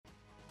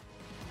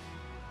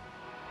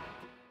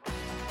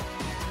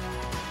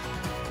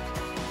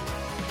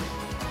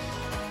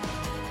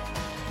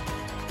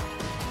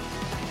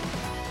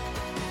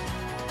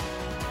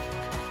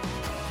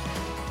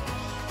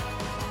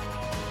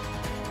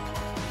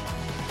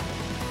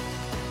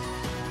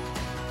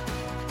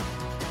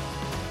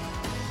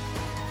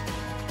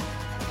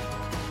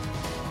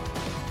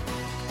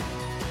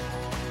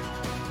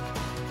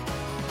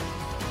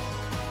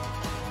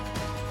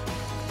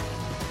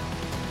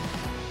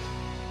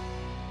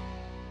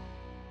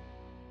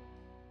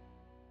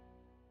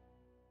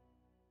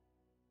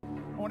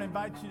I want to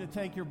invite you to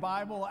take your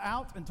Bible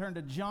out and turn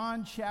to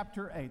John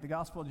chapter 8. The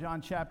Gospel of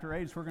John chapter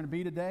 8 is where we're going to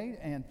be today.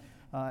 And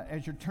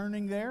as you're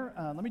turning there,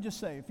 let me just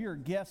say, if you're a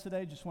guest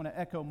today, just want to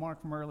echo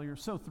Mark from earlier.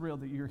 So thrilled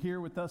that you're here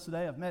with us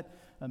today. I've met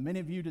many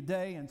of you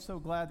today and so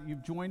glad that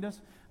you've joined us.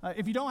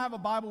 If you don't have a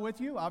Bible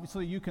with you,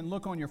 obviously you can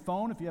look on your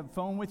phone if you have a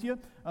phone with you,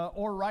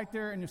 or right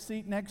there in your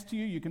seat next to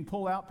you, you can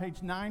pull out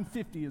page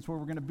 950 is where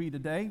we're going to be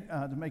today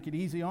to make it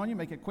easy on you,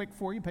 make it quick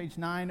for you, page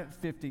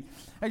 950.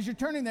 As you're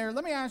turning there,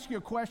 let me ask you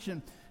a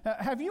question.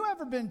 Have you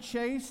ever been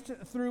chased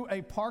through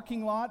a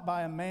parking lot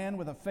by a man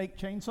with a fake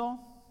chainsaw?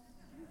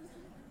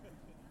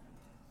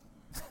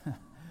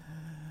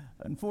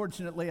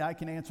 Unfortunately, I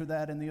can answer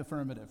that in the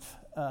affirmative.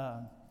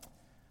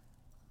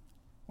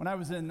 When I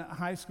was in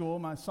high school,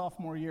 my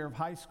sophomore year of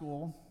high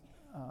school,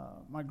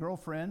 my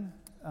girlfriend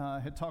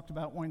had talked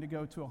about wanting to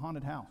go to a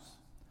haunted house.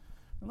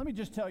 Now, let me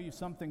just tell you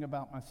something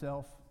about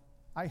myself.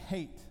 I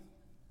hate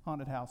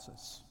haunted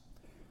houses.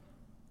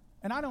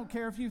 And I don't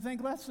care if you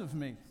think less of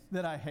me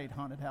that I hate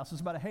haunted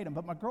houses, but I hate them.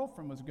 But my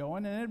girlfriend was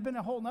going, and it had been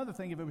a whole other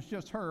thing if it was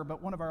just her,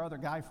 but one of our other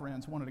guy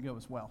friends wanted to go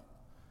as well.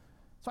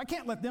 So I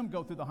can't let them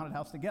go through the haunted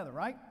house together,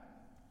 right?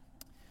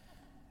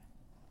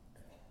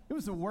 It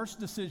was the worst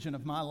decision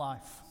of my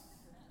life.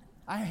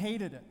 I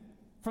hated it.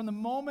 From the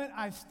moment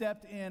I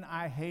stepped in,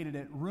 I hated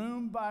it.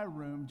 Room by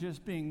room,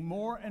 just being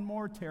more and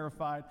more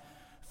terrified,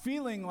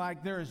 feeling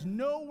like there is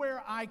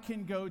nowhere I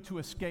can go to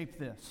escape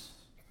this.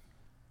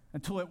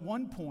 Until at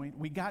one point,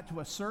 we got to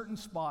a certain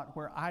spot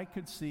where I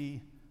could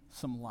see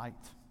some light.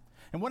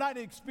 And what I'd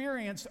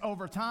experienced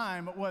over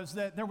time was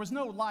that there was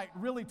no light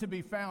really to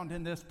be found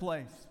in this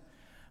place.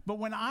 But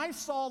when I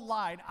saw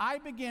light, I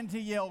began to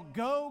yell,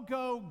 "Go,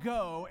 go,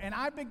 go," and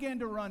I began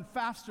to run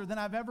faster than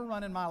I've ever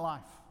run in my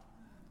life.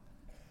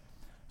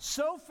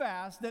 So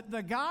fast that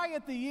the guy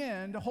at the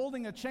end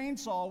holding a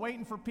chainsaw,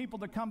 waiting for people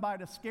to come by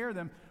to scare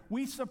them,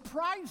 we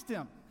surprised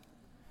him.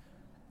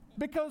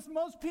 Because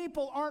most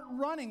people aren't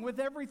running with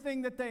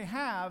everything that they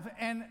have,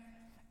 and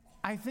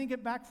I think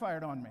it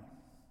backfired on me.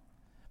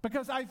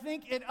 Because I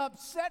think it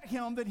upset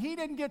him that he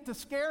didn't get to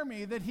scare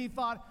me, that he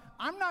thought,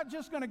 I'm not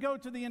just going to go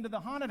to the end of the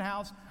haunted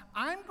house,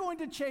 I'm going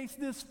to chase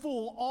this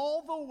fool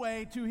all the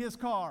way to his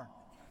car.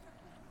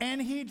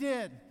 And he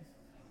did.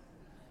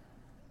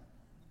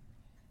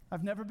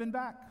 I've never been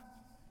back.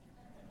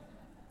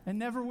 And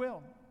never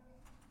will.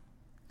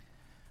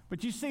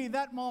 But you see,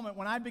 that moment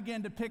when I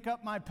began to pick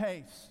up my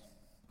pace,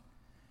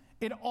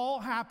 it all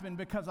happened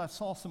because I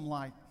saw some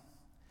light.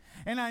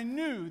 And I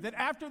knew that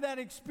after that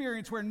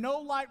experience where no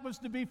light was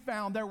to be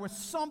found, there was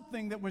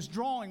something that was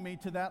drawing me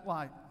to that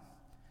light.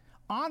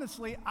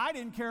 Honestly, I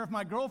didn't care if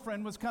my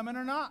girlfriend was coming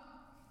or not.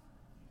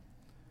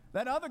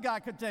 That other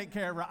guy could take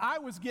care of her. I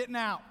was getting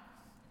out.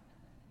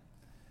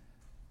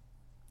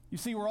 You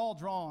see, we're all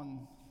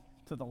drawn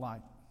to the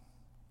light.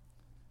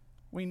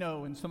 We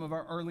know in some of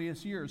our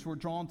earliest years, we're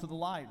drawn to the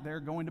light. They're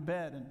going to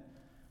bed and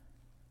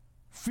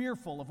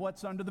fearful of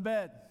what's under the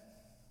bed.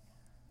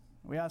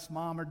 We ask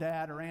mom or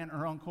dad or aunt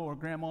or uncle or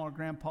grandma or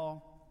grandpa,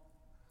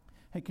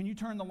 hey, can you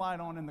turn the light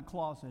on in the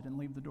closet and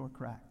leave the door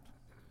cracked?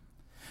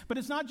 But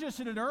it's not just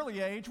at an early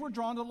age. We're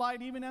drawn to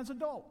light even as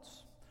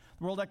adults.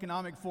 The World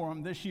Economic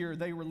Forum this year,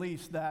 they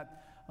released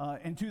that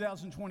in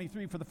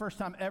 2023, for the first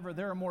time ever,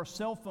 there are more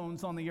cell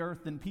phones on the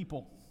earth than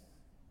people.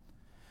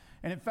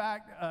 And in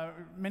fact,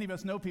 many of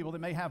us know people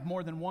that may have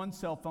more than one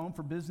cell phone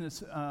for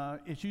business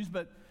issues,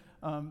 but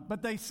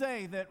they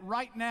say that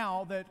right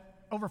now that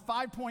over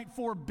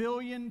 5.4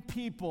 billion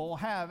people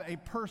have a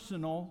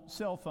personal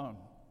cell phone.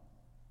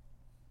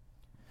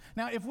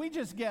 Now, if we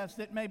just guessed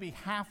that maybe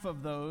half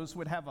of those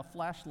would have a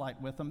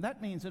flashlight with them,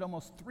 that means that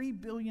almost 3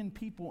 billion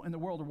people in the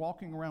world are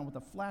walking around with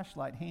a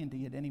flashlight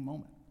handy at any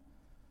moment.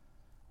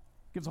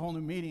 Gives a whole new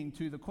meaning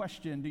to the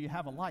question, do you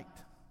have a light?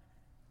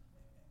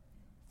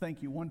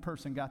 Thank you, one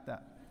person got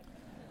that.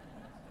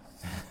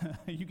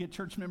 You get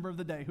church member of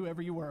the day,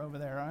 whoever you were over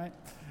there, all right?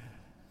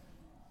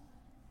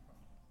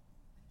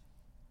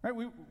 Right,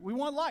 we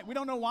want light. We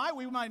don't know why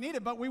we might need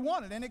it, but we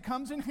want it, and it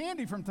comes in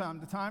handy from time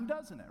to time,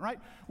 doesn't it, right?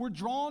 We're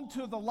drawn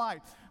to the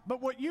light.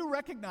 But what you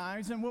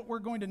recognize and what we're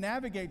going to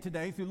navigate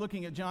today through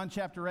looking at John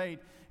chapter 8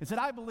 is that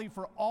I believe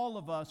for all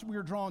of us, we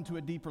are drawn to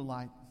a deeper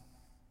light.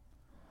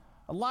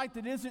 A light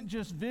that isn't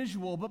just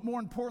visual, but more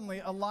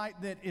importantly, a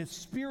light that is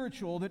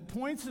spiritual, that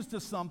points us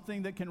to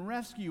something that can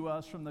rescue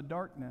us from the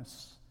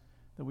darkness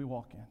that we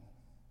walk in.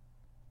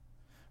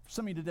 For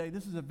some of you today,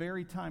 this is a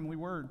very timely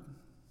word.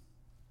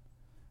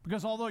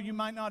 Because although you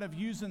might not have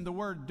used the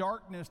word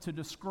darkness to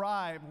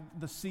describe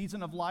the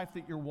season of life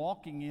that you're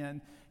walking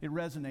in, it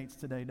resonates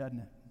today, doesn't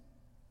it?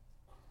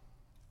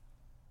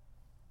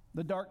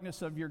 The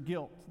darkness of your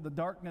guilt, the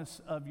darkness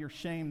of your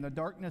shame, the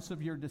darkness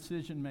of your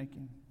decision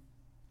making,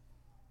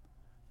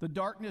 the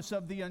darkness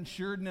of the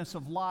unsureness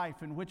of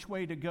life and which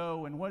way to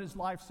go and what is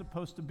life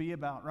supposed to be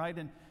about, right?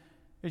 And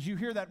as you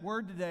hear that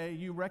word today,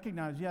 you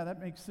recognize, yeah, that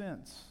makes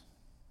sense.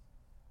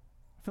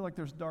 I feel like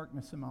there's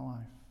darkness in my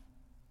life.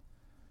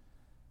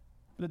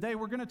 Today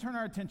we're going to turn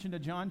our attention to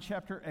John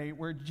chapter 8,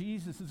 where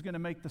Jesus is going to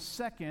make the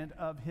second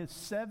of his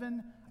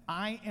 7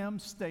 I am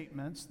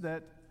statements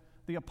that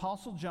the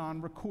Apostle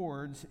John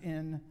records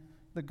in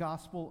the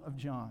Gospel of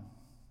John.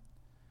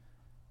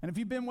 And if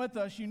you've been with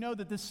us, you know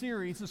that this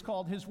series is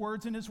called His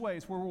Words and His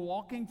Ways, where we're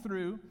walking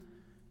through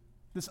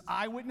this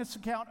eyewitness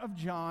account of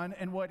John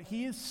and what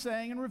he is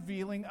saying and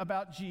revealing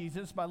about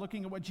Jesus by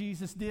looking at what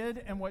Jesus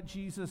did and what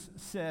Jesus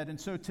said. And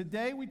so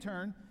today we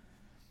turn,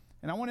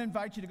 and I want to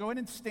invite you to go ahead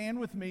and stand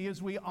with me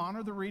as we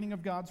honor the reading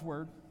of God's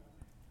Word.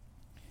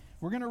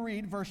 We're going to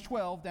read verse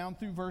 12 down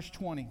through verse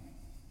 20.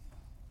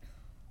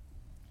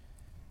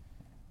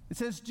 It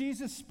says,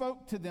 Jesus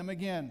spoke to them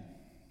again.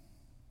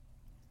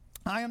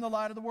 I am the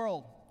light of the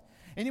world.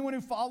 Anyone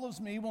who follows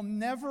me will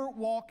never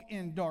walk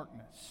in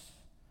darkness,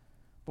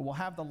 but will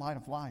have the light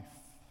of life.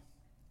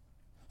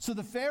 So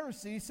the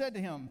Pharisee said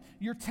to him,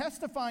 you're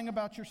testifying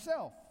about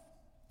yourself.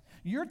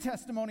 Your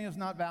testimony is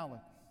not valid.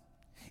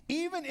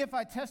 Even if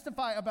I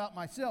testify about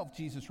myself,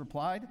 Jesus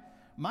replied,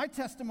 my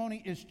testimony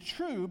is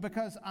true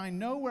because I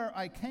know where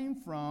I came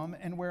from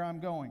and where I'm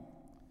going.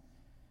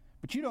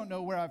 But you don't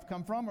know where I've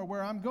come from or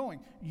where I'm going.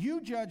 You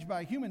judge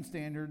by human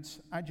standards.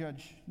 I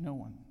judge no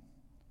one.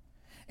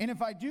 And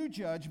if I do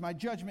judge, my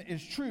judgment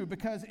is true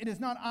because it is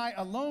not I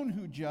alone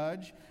who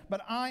judge,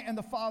 but I and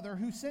the Father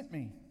who sent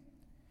me.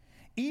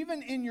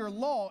 Even in your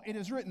law, it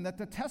is written that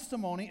the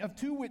testimony of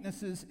two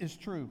witnesses is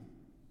true.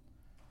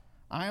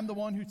 I am the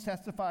one who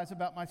testifies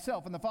about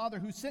myself, and the Father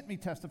who sent me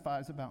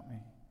testifies about me.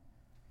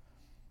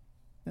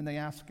 Then they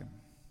ask him,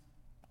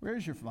 where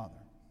is your Father?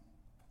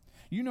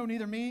 You know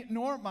neither me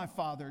nor my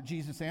Father,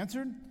 Jesus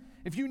answered.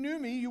 If you knew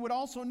me, you would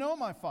also know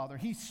my Father.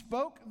 He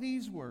spoke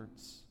these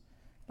words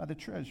by the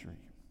treasury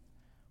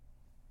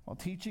while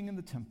teaching in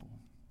the temple.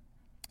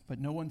 But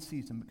no one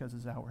sees him because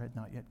his hour had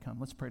not yet come.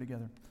 Let's pray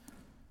together.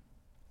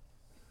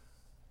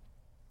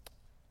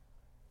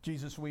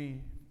 Jesus,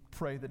 we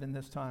pray that in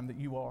this time that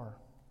you are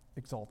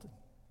exalted.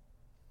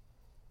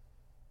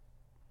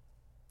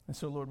 And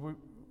so, Lord,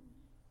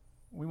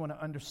 we want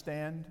to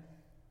understand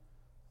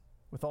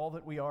with all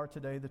that we are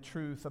today the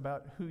truth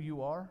about who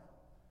you are.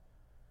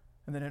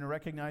 And then in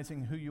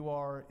recognizing who you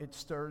are, it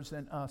stirs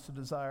in us a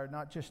desire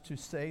not just to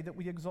say that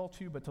we exalt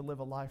you, but to live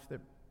a life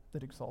that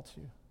exalts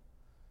you.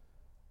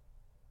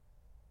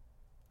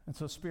 And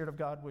so, Spirit of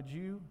God, would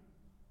you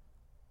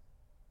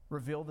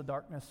reveal the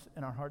darkness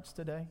in our hearts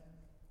today?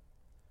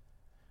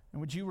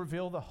 And would you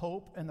reveal the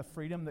hope and the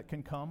freedom that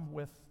can come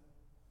with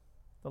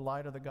the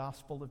light of the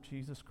gospel of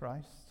Jesus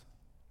Christ?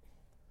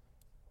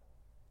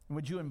 And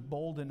would you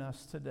embolden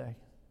us today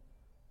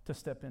to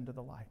step into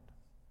the light?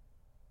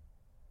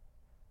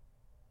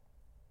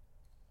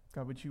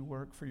 God, would you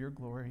work for your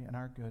glory and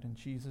our good? In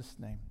Jesus'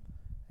 name,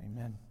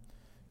 amen.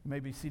 You may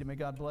be seated. May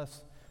God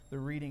bless the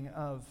reading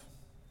of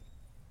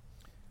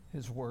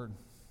his word.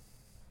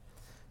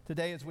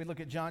 Today, as we look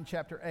at John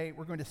chapter 8,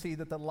 we're going to see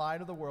that the light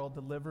of the world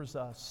delivers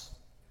us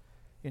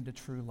into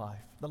true life.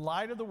 The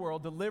light of the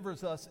world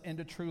delivers us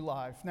into true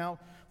life. Now,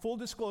 full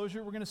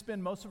disclosure, we're going to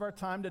spend most of our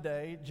time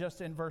today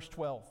just in verse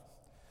 12.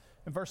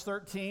 In verse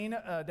 13,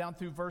 down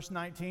through verse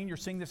 19, you're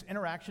seeing this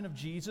interaction of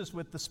Jesus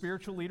with the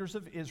spiritual leaders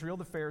of Israel,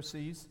 the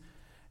Pharisees.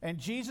 And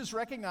Jesus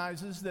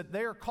recognizes that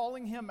they are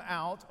calling him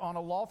out on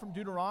a law from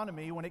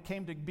Deuteronomy when it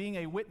came to being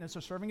a witness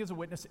or serving as a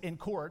witness in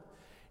court,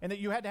 and that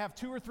you had to have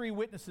 2 or 3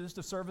 witnesses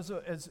to serve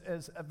as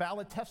a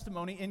valid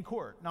testimony in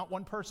court. Not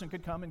one person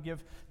could come and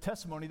give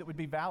testimony that would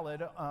be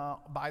valid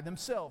by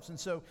themselves. And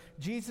so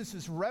Jesus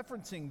is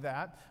referencing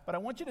that, but I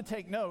want you to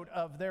take note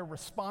of their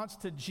response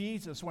to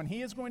Jesus when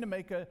he is going to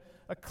make a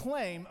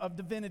claim of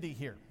divinity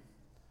here.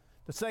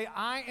 To say,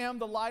 I am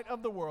the light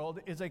of the world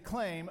is a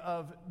claim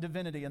of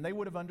divinity, and they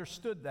would have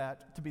understood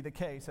that to be the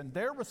case. And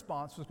their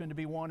response was going to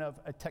be one of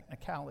a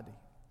technicality.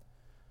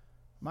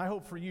 My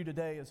hope for you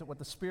today is that what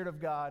the Spirit of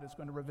God is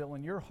going to reveal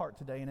in your heart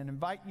today and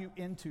invite you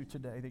into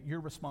today, that your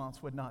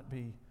response would not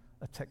be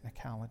a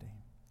technicality.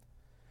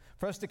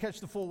 For us to catch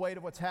the full weight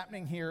of what's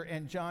happening here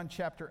in John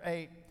chapter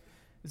 8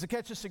 is to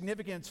catch the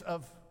significance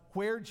of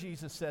where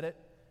Jesus said it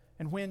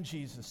and when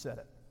Jesus said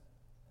it.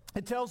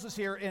 It tells us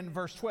here in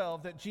verse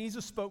 12 that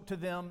Jesus spoke to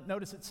them,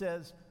 notice it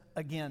says,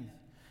 again.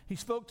 He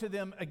spoke to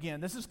them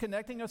again. This is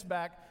connecting us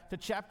back to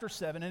chapter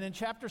 7. And in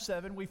chapter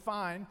 7, we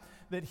find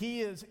that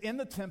he is in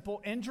the temple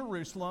in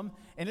Jerusalem,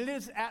 and it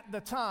is at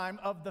the time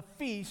of the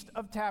Feast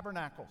of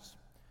Tabernacles.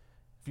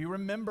 If you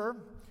remember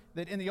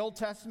that in the Old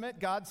Testament,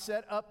 God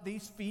set up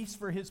these feasts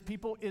for his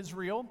people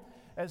Israel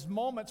as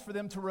moments for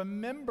them to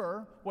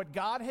remember what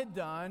God had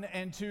done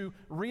and to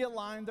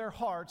realign their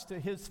hearts to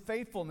his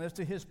faithfulness,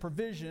 to his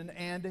provision,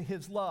 and to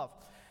his love.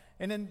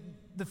 And in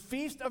the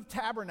Feast of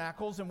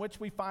Tabernacles, in which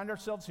we find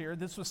ourselves here,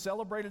 this was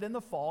celebrated in the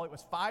fall. It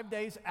was 5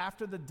 days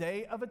after the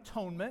Day of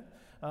Atonement,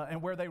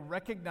 and where they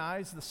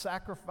recognized the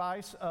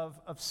sacrifice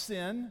of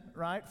sin,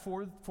 right,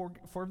 for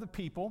the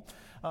people.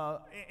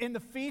 In the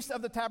Feast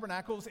of the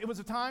Tabernacles, it was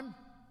a time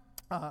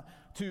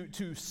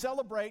to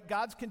celebrate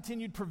God's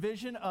continued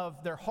provision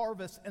of their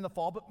harvest in the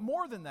fall. But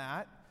more than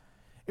that,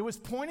 it was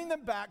pointing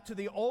them back to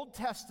the Old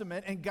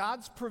Testament and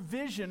God's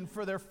provision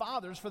for their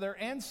fathers, for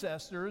their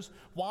ancestors,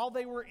 while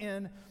they were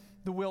in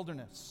the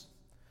wilderness.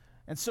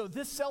 And so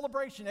this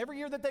celebration, every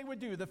year that they would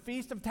do, the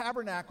Feast of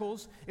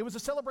Tabernacles, it was a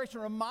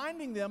celebration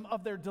reminding them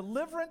of their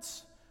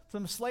deliverance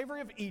from the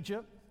slavery of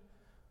Egypt,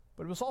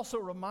 but it was also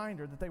a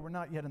reminder that they were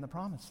not yet in the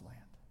Promised Land.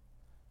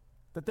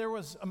 That there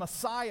was a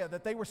Messiah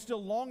that they were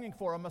still longing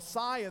for, a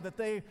Messiah that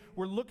they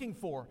were looking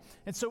for.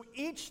 And so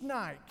each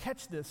night,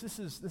 catch this,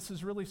 this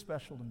is really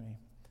special to me.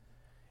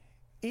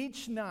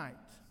 Each night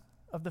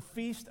of the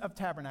Feast of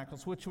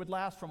Tabernacles, which would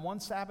last from one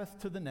Sabbath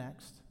to the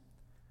next,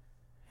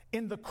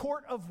 in the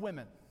court of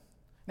women.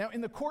 Now,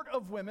 in the court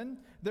of women,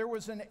 there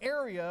was an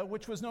area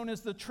which was known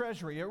as the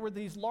treasury. There were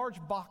these large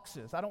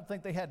boxes. I don't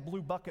think they had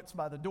blue buckets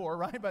by the door,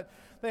 right? But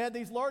they had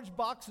these large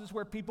boxes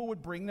where people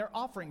would bring their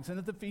offerings. And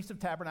at the Feast of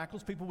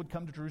Tabernacles, people would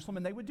come to Jerusalem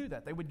and they would do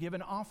that. They would give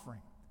an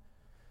offering.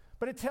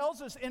 But it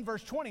tells us in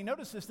verse 20,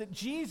 notice this, that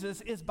Jesus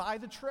is by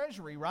the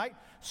treasury, right?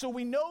 So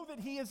we know that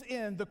he is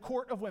in the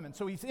court of women.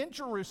 So he's in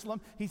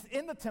Jerusalem, he's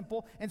in the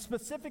temple, and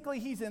specifically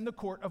he's in the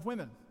court of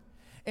women.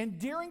 And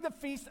during the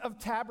Feast of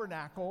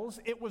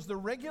Tabernacles, it was the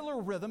regular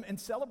rhythm in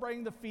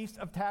celebrating the Feast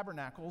of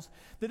Tabernacles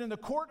that in the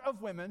court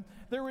of women,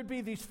 there would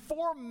be these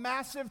 4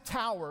 massive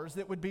towers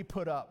that would be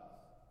put up.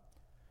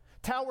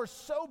 Towers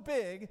so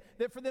big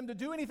that for them to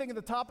do anything at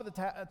the top of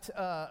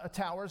the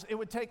towers, it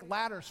would take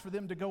ladders for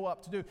them to go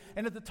up to do.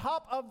 And at the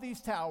top of these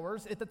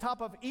towers, at the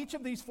top of each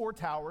of these 4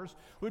 towers,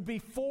 would be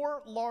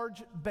 4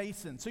 large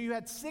basins. So you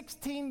had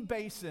 16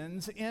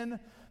 basins in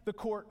the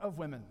court of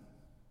women.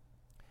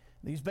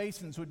 These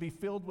basins would be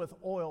filled with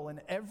oil,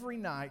 and every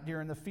night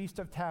during the Feast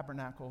of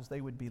Tabernacles, they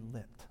would be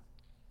lit.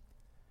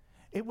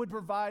 It would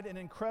provide an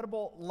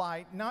incredible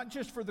light, not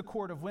just for the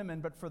court of women,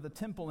 but for the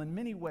temple in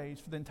many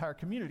ways for the entire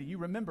community. You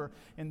remember,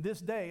 in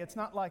this day, it's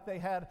not like they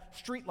had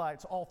street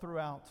lights all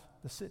throughout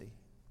the city.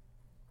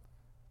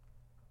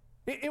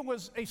 It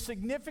was a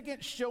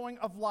significant showing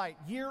of light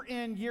year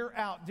in, year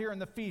out during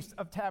the Feast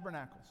of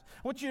Tabernacles.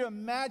 I want you to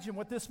imagine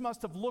what this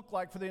must have looked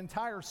like for the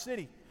entire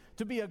city,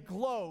 to be a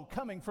glow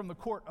coming from the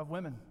court of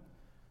women.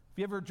 Have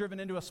you ever driven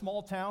into a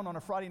small town on a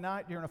Friday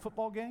night during a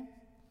football game?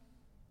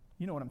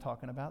 You know what I'm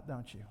talking about,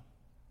 don't you?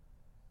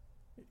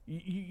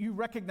 You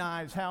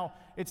recognize how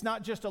it's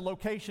not just a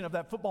location of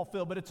that football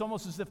field, but it's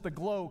almost as if the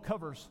glow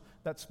covers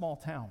that small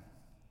town.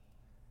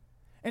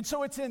 And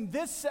so it's in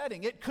this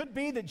setting. It could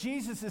be that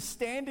Jesus is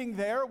standing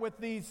there with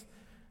these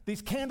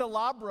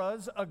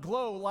candelabras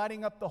aglow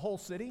lighting up the whole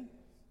city.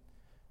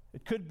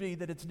 It could be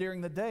that it's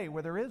during the day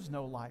where there is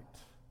no light.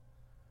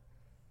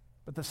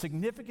 But the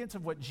significance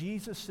of what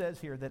Jesus says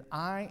here, that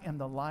I am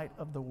the light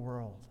of the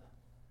world,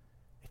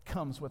 it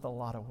comes with a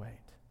lot of weight.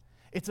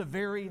 It's a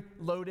very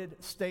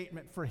loaded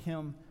statement for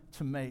him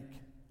to make.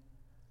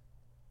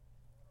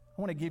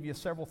 I want to give you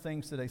several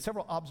things today,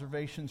 several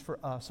observations for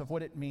us of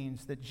what it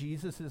means that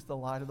Jesus is the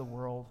light of the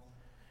world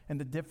and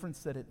the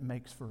difference that it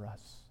makes for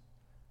us.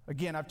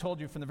 Again, I've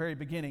told you from the very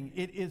beginning,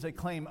 it is a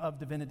claim of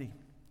divinity.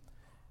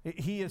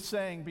 He is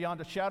saying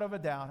beyond a shadow of a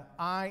doubt,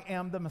 I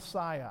am the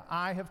Messiah.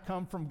 I have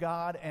come from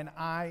God and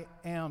I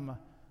am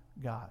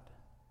God.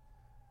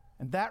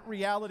 And that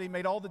reality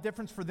made all the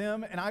difference for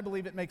them, and I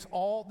believe it makes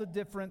all the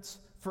difference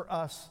for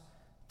us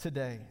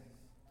today.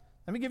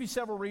 Let me give you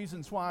several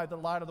reasons why the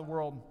light of the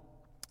world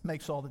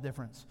makes all the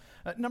difference.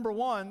 Number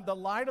one, the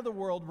light of the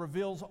world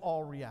reveals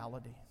all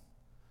reality.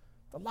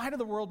 The light of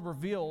the world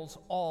reveals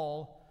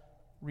all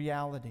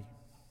reality.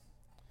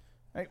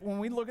 Right? When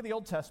we look at the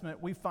Old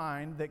Testament, we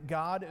find that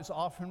God is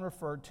often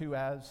referred to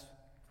as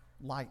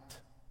light,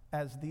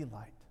 as the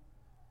light.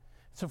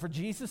 So for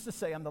Jesus to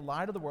say, I'm the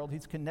light of the world,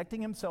 he's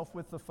connecting himself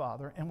with the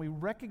Father, and we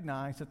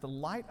recognize that the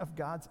light of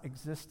God's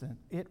existence,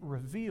 it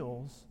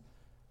reveals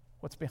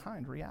what's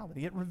behind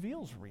reality. It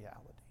reveals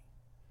reality.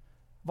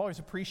 I've always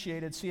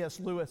appreciated C.S.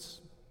 Lewis,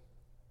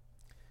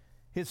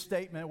 his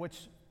statement, which,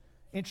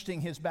 interesting,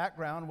 his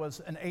background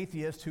was an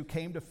atheist who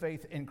came to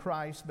faith in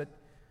Christ, but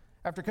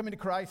after coming to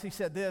Christ, he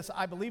said this,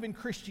 I believe in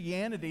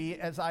Christianity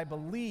as I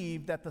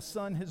believe that the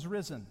sun has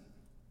risen.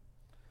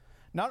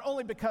 Not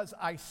only because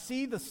I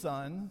see the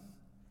sun,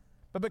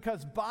 but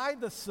because by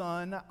the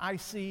sun I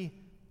see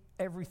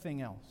everything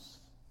else.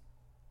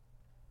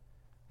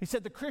 He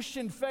said the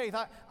Christian faith,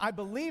 I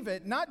believe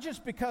it not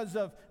just because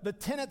of the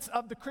tenets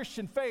of the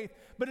Christian faith,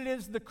 but it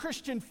is the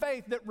Christian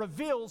faith that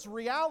reveals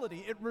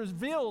reality. It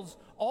reveals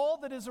all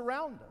that is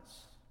around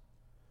us.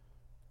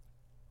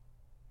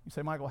 You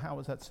say, Michael, how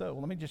is that so?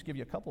 Well, let me just give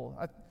you a couple.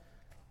 I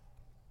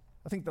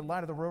think the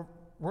light of the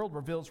world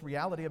reveals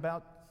reality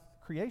about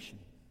creation.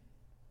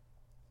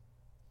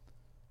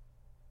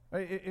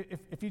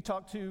 If you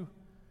talk to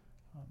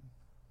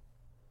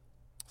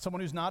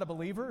someone who's not a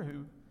believer,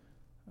 who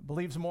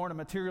believes more in a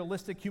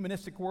materialistic,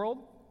 humanistic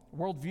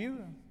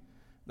worldview,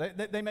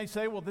 they may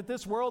say, well, that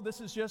this world, this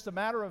is just a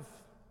matter of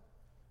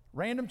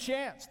random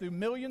chance through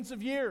millions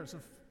of years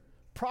of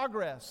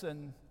progress,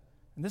 and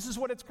this is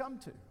what it's come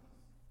to.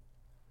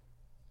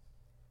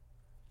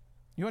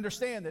 You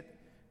understand that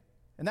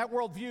in that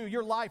worldview,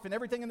 your life and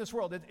everything in this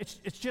world,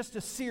 it's just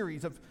a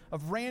series of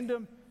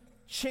random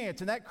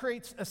chance, and that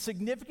creates a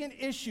significant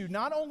issue,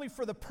 not only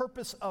for the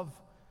purpose of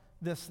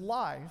this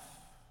life,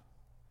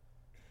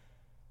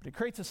 But it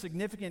creates a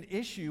significant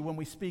issue when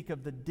we speak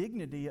of the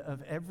dignity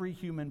of every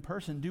human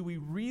person. Do we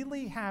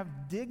really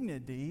have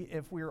dignity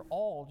if we're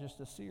all just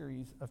a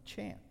series of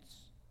chance?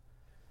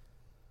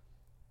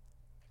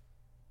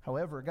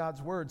 However,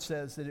 God's word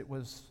says that it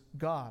was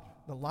God,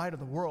 the light of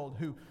the world,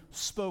 who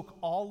spoke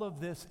all of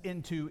this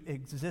into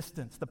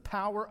existence, the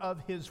power of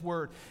his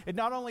word. It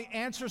not only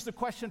answers the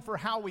question for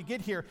how we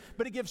get here,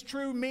 but it gives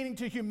true meaning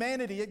to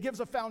humanity. It gives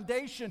a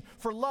foundation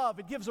for love.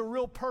 It gives a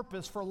real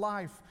purpose for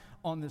life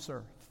on this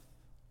earth.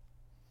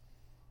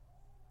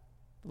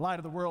 The light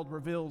of the world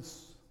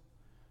reveals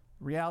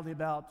reality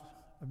about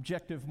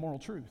objective moral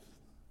truth.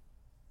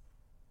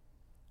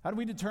 How do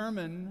we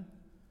determine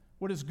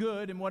what is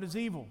good and what is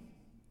evil?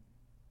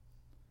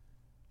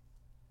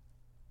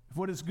 If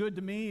what is good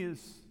to me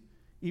is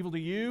evil to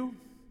you,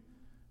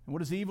 and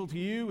what is evil to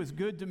you is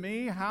good to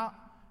me, how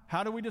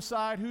do we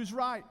decide who's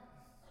right?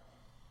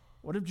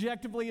 What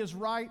objectively is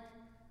right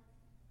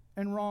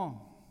and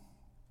wrong?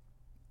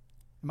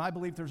 In my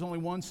belief, there's only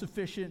one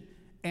sufficient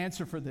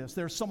answer for this.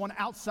 There's someone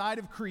outside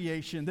of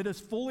creation that is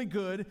fully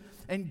good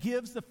and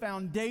gives the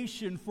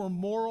foundation for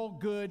moral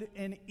good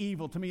and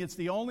evil. To me, it's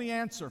the only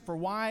answer for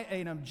why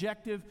an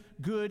objective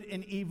good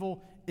and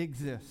evil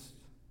exists.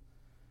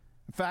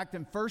 In fact,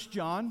 in 1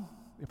 John,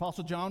 the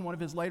Apostle John, one of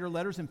his later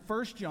letters, in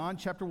 1 John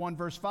chapter 1,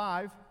 verse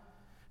 5,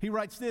 he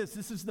writes this: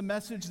 "This is the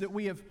message that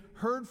we have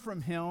heard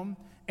from him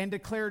and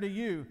declare to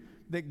you,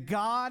 that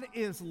God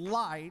is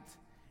light,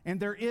 and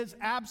there is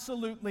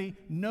absolutely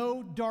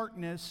no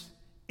darkness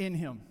in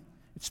him."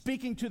 It's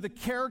speaking to the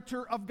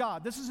character of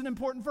God. This is an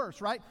important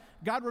verse, right?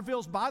 God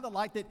reveals by the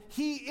light that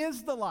he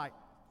is the light.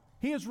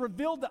 He has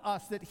revealed to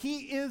us that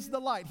he is the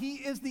light. He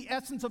is the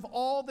essence of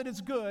all that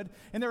is good,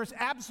 and there is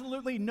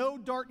absolutely no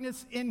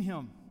darkness in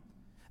him.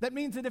 That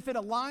means that if it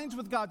aligns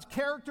with God's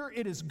character,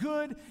 it is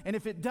good, and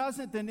if it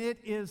doesn't, then it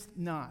is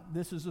not.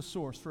 This is a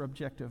source for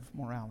objective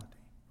morality.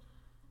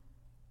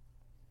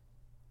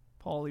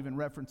 Paul even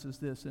references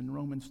this in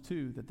Romans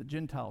 2, that the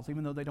Gentiles,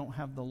 even though they don't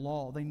have the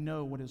law, they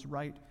know what is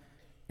right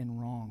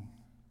and wrong.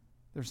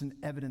 There's an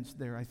evidence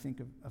there, I think,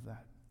 of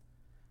that.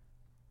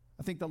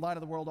 I think the light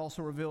of the world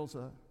also reveals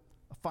a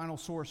final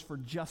source for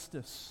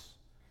justice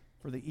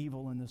for the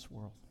evil in this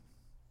world.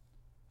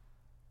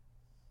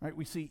 Right?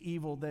 We see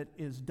evil that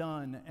is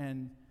done,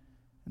 and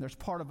there's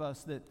part of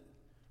us that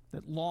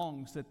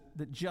longs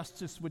that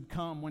justice would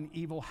come when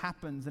evil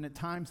happens, and at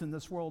times in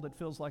this world it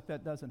feels like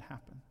that doesn't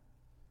happen.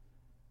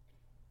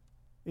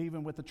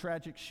 Even with the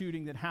tragic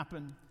shooting that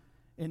happened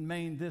in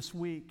Maine this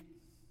week,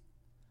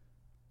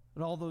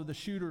 but although the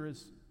shooter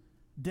is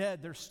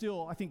dead, there's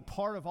still, I think,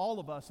 part of all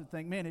of us that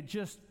think, man, it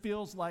just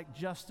feels like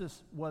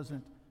justice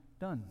wasn't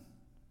done.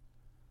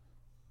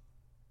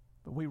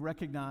 But we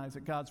recognize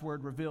that God's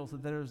word reveals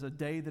that there is a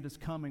day that is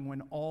coming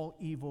when all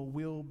evil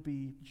will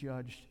be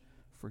judged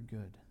for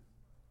good.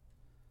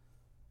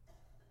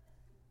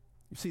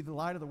 You see, the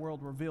light of the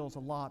world reveals a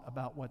lot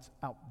about what's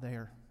out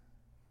there.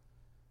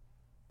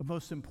 But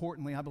most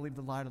importantly, I believe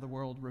the light of the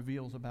world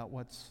reveals about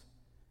what's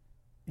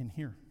in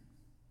here.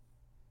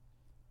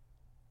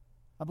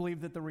 I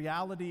believe that the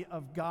reality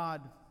of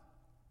God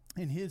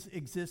in his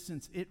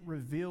existence, it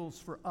reveals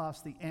for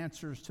us the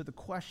answers to the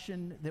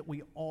question that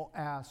we all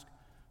ask: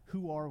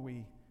 who are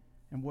we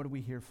and what are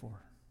we here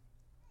for?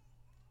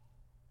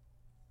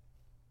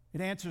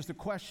 It answers the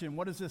question,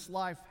 what does this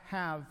life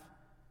have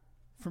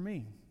for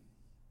me?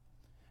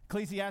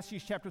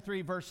 Ecclesiastes chapter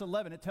 3, verse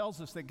 11, it tells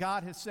us that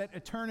God has set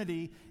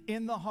eternity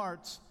in the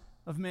hearts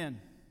of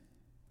men.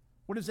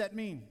 What does that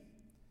mean?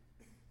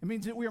 It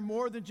means that we are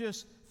more than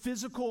just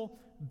physical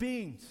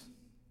beings.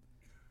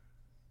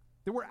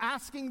 That we're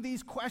asking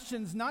these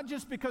questions not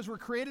just because we're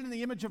created in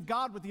the image of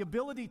God with the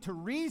ability to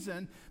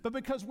reason, but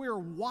because we're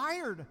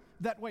wired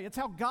that way. It's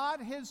how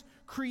God has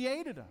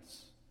created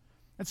us.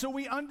 And so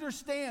we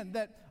understand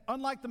that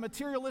unlike the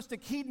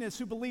materialistic hedonist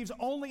who believes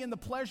only in the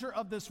pleasure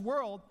of this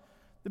world,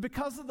 that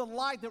because of the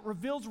light that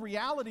reveals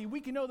reality,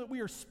 we can know that we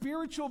are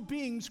spiritual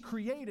beings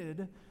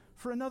created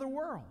for another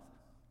world.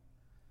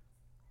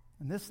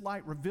 And this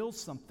light reveals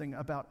something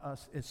about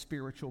us as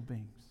spiritual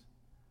beings.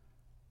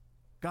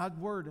 God's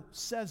word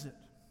says it,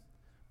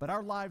 but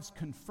our lives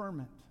confirm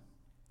it.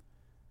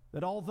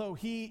 That although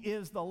he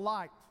is the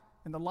light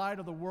and the light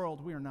of the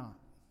world, we are not.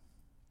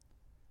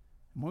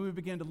 And when we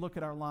begin to look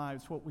at our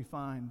lives, what we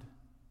find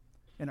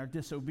in our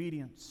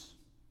disobedience,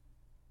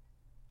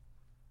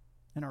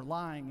 in our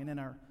lying, and in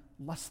our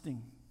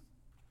lusting,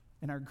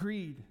 in our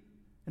greed,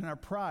 and in our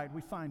pride, we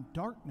find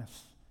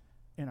darkness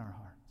in our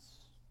hearts.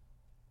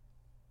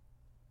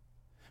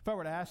 If I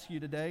were to ask you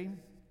today,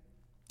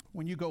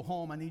 when you go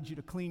home, I need you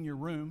to clean your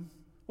room,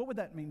 what would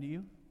that mean to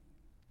you?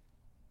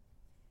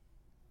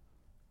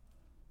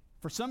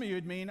 For some of you,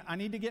 it'd mean, I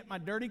need to get my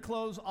dirty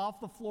clothes off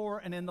the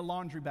floor and in the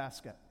laundry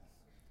basket.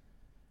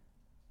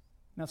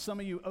 Now, some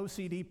of you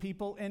OCD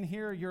people in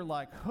here, you're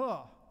like,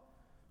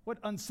 what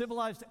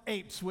uncivilized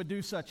apes would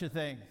do such a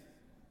thing?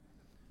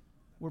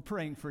 We're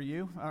praying for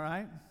you, all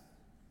right?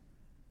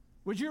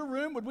 Would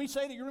we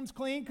say that your room's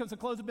clean because the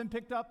clothes have been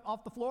picked up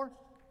off the floor?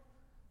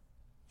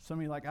 Some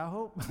of you are like, I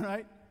hope,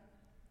 right?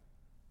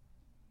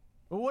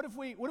 But what if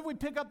we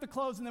pick up the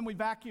clothes and then we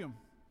vacuum?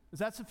 Is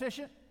that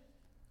sufficient?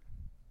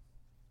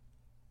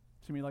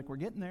 To me, like we're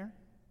getting there.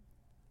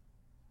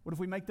 What if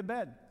we make the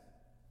bed?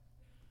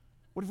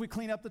 What if we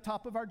clean up the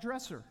top of our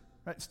dresser?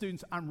 Right,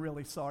 students, I'm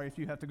really sorry if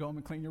you have to go home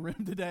and clean your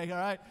room today, all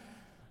right?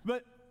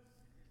 But,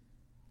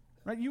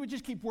 right, you would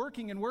just keep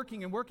working and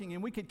working and working,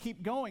 and we could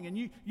keep going, and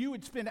you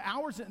would spend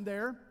hours in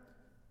there,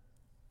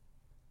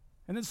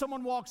 and then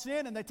someone walks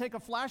in, and they take a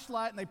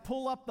flashlight, and they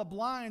pull up the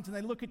blinds, and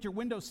they look at your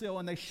windowsill,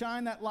 and they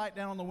shine that light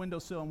down on the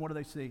windowsill, and what do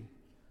they see?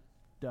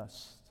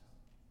 Dust.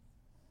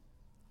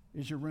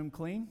 Is your room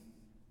clean?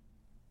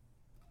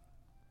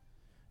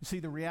 You see,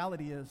 the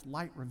reality is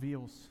light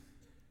reveals.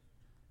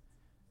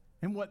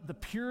 And what the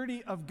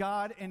purity of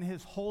God and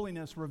His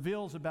holiness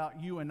reveals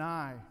about you and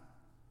I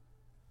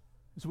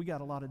is we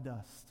got a lot of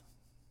dust.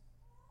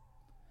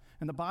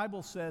 And the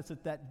Bible says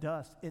that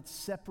dust, it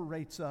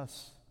separates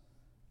us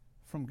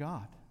from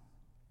God.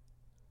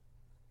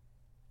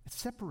 It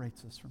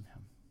separates us from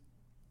Him.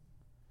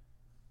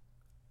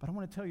 But I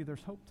want to tell you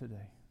there's hope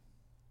today.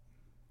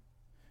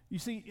 You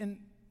see, in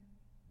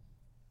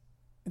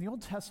the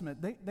Old Testament,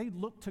 they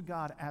looked to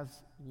God as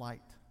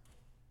light.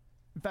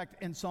 In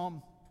fact, in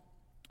Psalm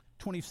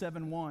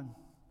 27:1,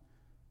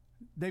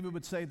 David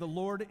would say, "The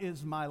Lord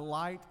is my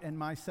light and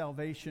my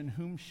salvation.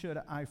 Whom should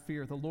I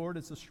fear? The Lord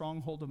is the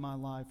stronghold of my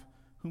life.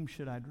 Whom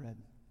should I dread?"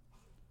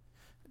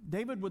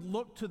 David would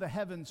look to the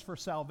heavens for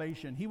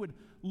salvation. He would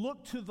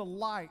look to the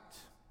light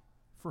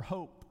for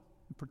hope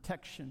and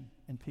protection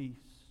and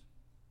peace.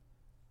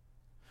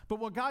 But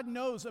what God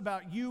knows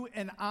about you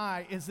and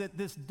I is that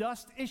this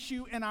dust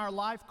issue in our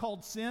life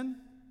called sin,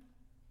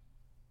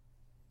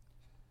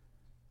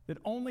 that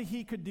only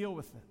He could deal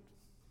with it.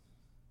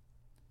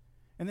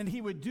 And then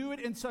He would do it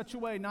in such a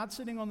way, not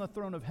sitting on the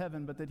throne of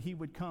heaven, but that He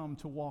would come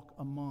to walk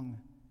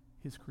among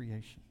His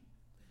creation.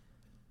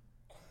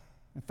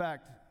 In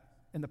fact,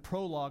 in the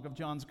prologue of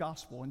John's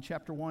Gospel, in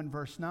chapter 1,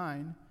 verse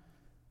 9,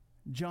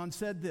 John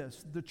said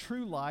this, "The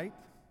true light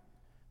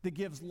that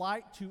gives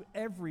light to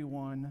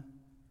everyone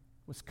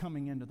was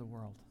coming into the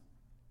world."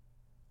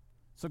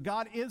 So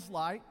God is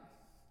light.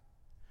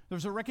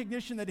 There's a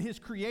recognition that His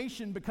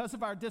creation, because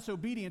of our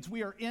disobedience,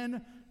 we are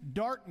in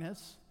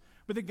darkness.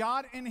 But the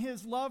God in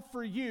His love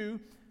for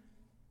you,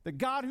 the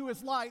God who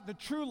is light, the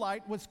true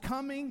light, was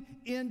coming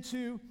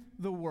into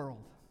the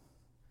world.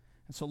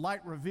 And so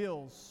light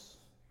reveals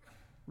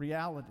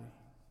reality.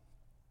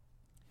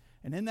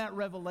 And in that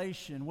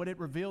revelation, what it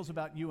reveals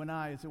about you and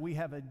I is that we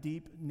have a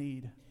deep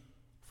need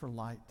for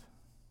light.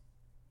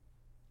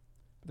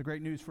 But the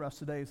great news for us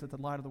today is that the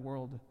light of the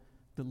world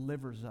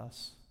delivers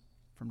us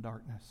from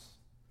darkness.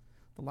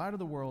 The light of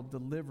the world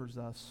delivers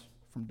us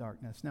from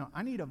darkness. Now,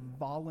 I need a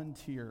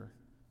volunteer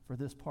for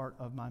this part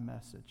of my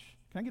message.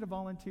 Can I get a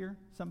volunteer?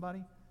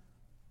 Somebody?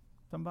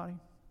 Somebody?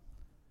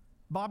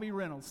 Bobby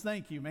Reynolds.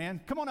 Thank you,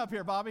 man. Come on up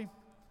here, Bobby.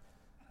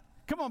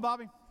 Come on,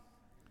 Bobby.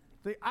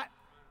 See,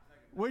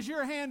 was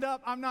your hand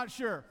up? I'm not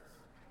sure.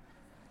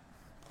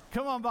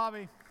 Come on,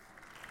 Bobby.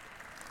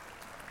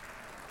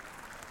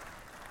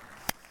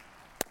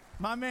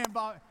 My man,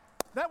 Bobby.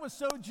 That was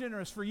so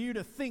generous for you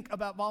to think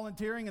about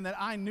volunteering and that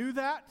I knew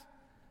that.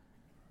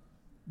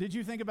 Did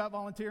you think about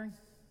volunteering?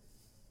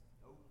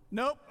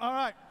 Nope. All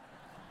right.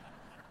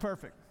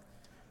 Perfect.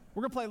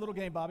 We're going to play a little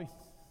game, Bobby.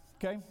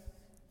 Okay?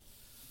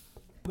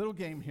 Little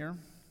game here.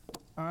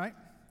 All right?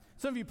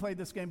 Some of you played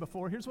this game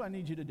before. Here's what I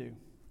need you to do.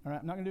 All right?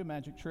 I'm not going to do a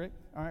magic trick.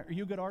 All right? Are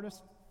you a good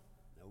artist?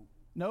 Nope.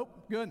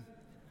 Nope? Good.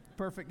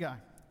 Perfect guy.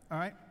 All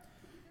right?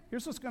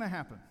 Here's what's going to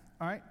happen.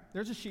 All right?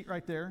 There's a sheet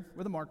right there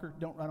with a marker.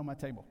 Don't write on my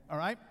table. All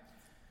right?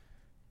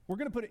 We're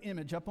going to put an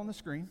image up on the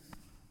screen.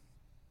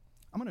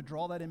 I'm going to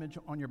draw that image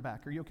on your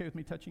back. Are you okay with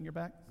me touching your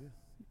back? Yeah.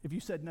 If you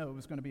said no, it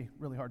was going to be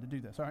really hard to do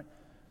this. All right?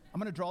 I'm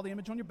going to draw the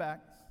image on your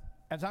back.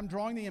 As I'm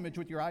drawing the image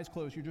with your eyes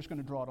closed, you're just going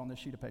to draw it on this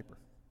sheet of paper.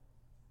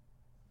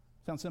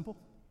 Sound simple?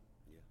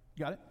 Yeah.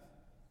 Got it?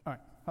 All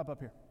right. Hop up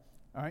here.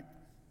 All right?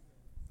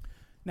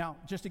 Now,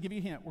 just to give you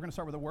a hint, we're going to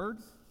start with a word.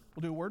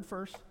 We'll do a word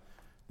first.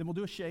 Then we'll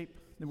do a shape.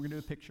 Then we're going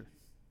to do a picture.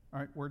 All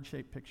right? Word,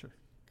 shape, picture.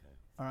 Okay.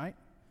 All right?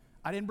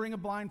 I didn't bring a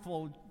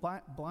blindfold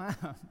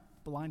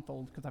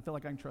because I feel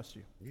like I can trust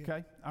you. Yeah.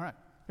 Okay? All right.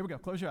 Here we go.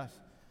 Close your eyes.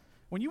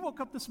 When you woke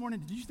up this morning,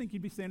 did you think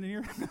you'd be standing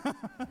here? All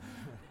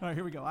right,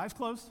 here we go. Eyes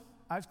closed.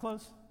 Eyes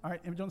closed. All right,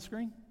 image on the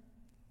screen.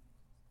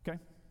 Okay.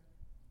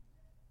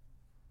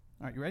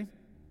 All right, you ready?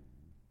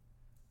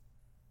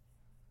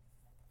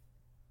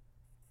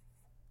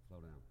 Slow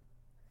down.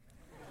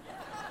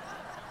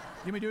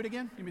 Give me do it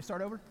again? Give me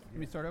start over? Give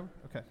me start over?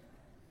 Okay.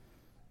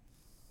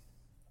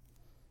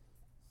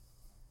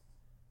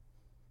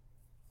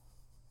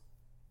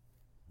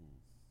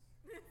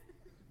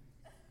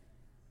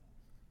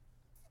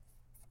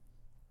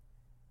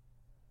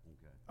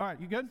 All right,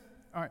 you good?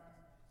 All right,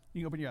 you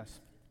can open your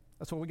eyes.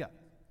 That's what we got,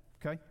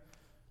 okay?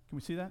 Can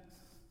we see that?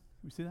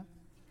 Can we see that?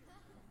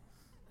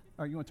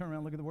 All right, you want to turn around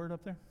and look at the word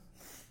up there?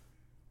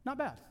 Not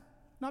bad,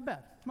 not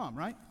bad. Come on,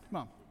 right? Come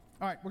on.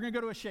 All right, we're going to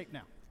go to a shape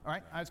now. All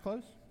right, eyes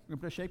closed. We're going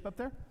to put a shape up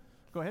there.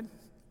 Go ahead.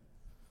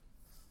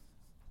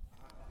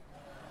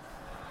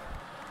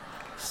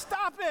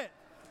 Stop it.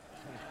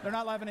 They're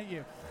not laughing at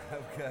you.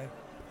 Okay.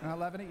 They're not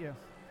laughing at you.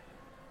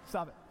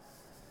 Stop it.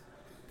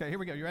 Okay, here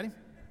we go. You ready?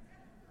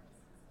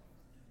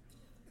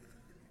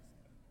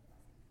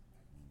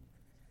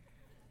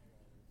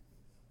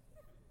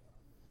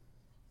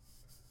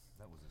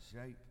 That was a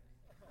shape.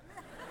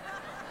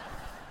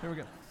 Here we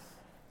go.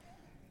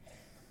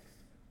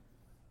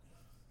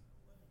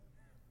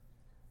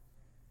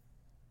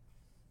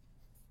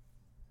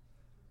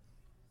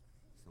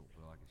 This don't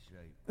feel like a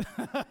shape.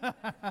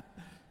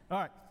 All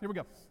right, here we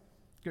go.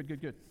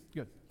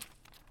 Good.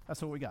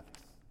 That's what we got.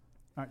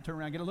 All right, turn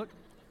around, get a look.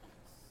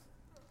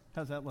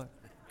 How's that look?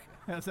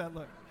 How's that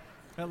look?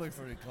 That looks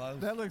Pretty close.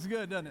 That looks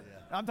good, doesn't it?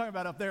 Yeah. I'm talking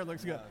about up there. It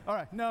looks good. All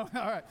right, no,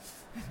 all right.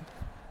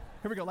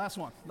 Here we go. Last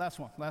one.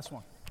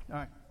 All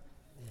right,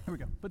 here we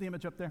go. Put the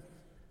image up there.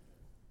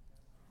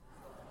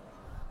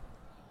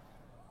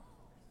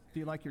 Do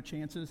you like your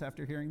chances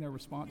after hearing their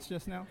response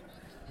just now?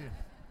 Yeah.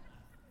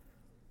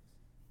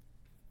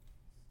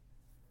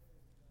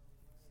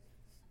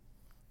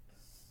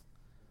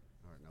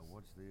 All right, now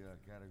what's the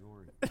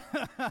category?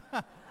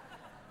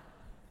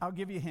 I'll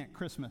give you a hint.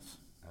 Christmas.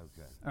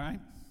 Okay. All right?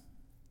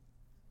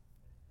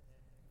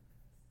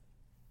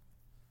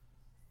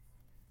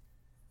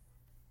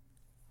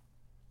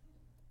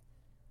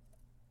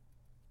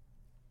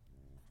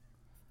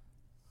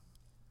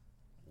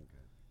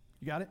 Okay.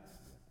 You got it?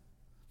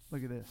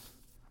 Look at this.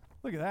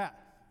 Look at that.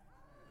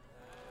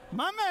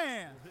 My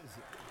man.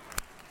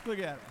 Look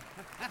at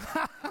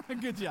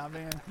it. Good job,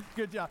 man.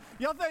 Good job.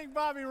 Y'all think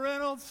Bobby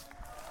Reynolds?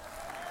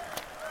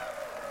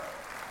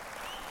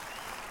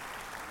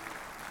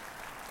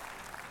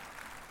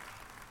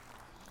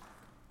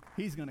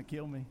 He's going to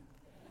kill me.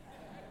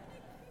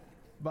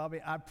 Bobby,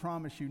 I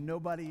promise you,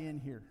 nobody in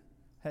here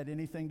had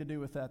anything to do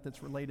with that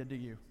that's related to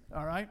you.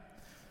 All right?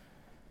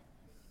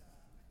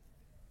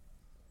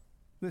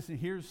 Listen,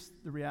 here's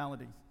the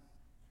reality.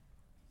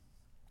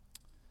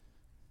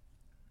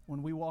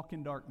 When we walk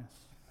in darkness,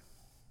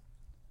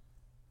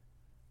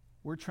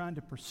 we're trying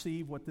to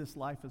perceive what this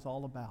life is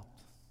all about.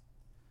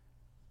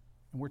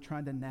 And we're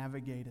trying to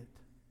navigate it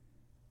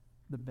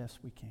the best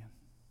we can.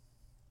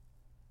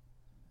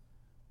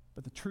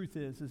 But the truth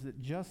is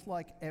that just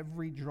like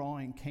every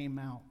drawing came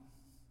out,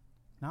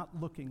 not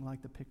looking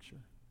like the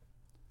picture,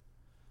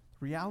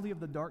 the reality of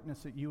the darkness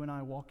that you and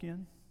I walk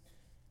in,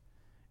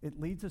 it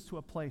leads us to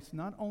a place,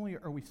 not only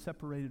are we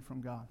separated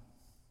from God,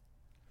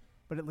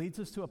 but it leads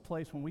us to a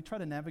place when we try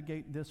to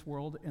navigate this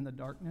world in the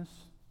darkness,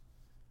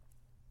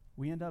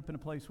 we end up in a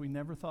place we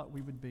never thought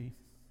we would be.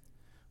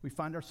 We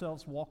find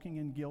ourselves walking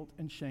in guilt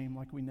and shame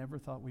like we never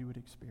thought we would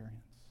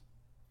experience.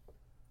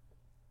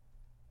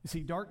 You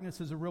see,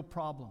 darkness is a real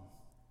problem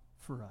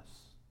for us.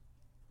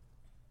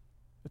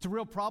 It's a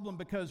real problem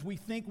because we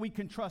think we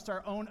can trust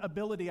our own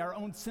ability, our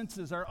own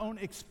senses, our own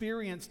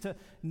experience to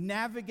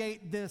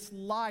navigate this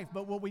life.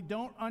 But what we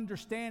don't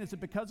understand is that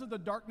because of the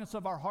darkness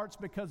of our hearts,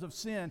 because of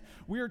sin,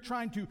 we are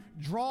trying to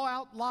draw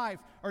out life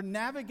or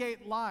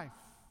navigate life,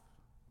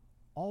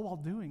 all while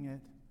doing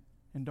it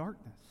in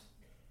darkness.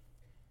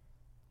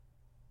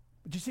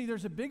 But you see,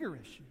 there's a bigger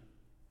issue.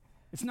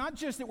 It's not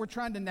just that we're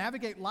trying to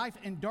navigate life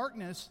in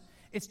darkness,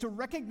 it's to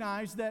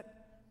recognize that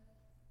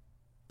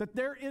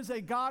there is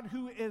a God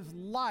who is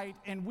light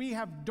and we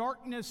have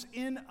darkness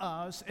in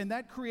us, and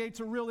that creates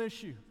a real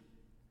issue.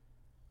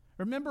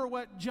 Remember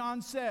what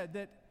John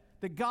said,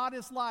 that God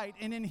is light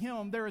and in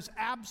him there is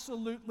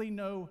absolutely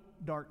no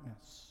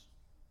darkness.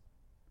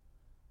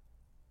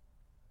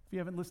 If you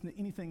haven't listened to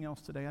anything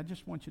else today, I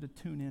just want you to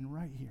tune in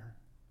right here.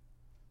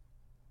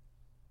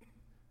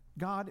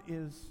 God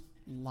is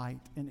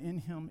light and in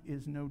him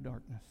is no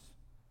darkness.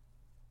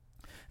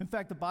 In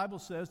fact, the Bible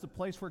says the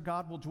place where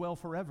God will dwell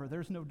forever,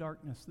 there's no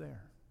darkness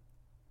there.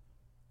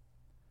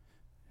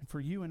 And for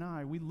you and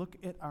I, we look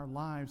at our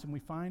lives and we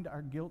find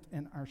our guilt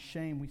and our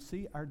shame. We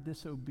see our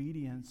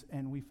disobedience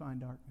and we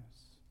find darkness.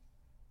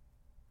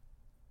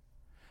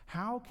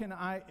 How can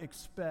I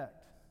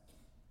expect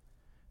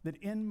that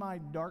in my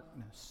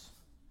darkness,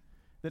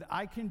 that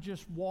I can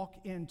just walk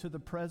into the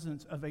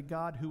presence of a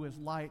God who is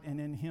light and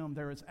in him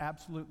there is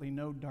absolutely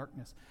no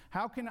darkness?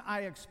 How can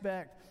I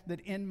expect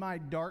that in my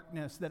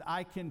darkness that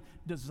I can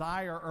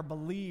desire or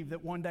believe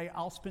that one day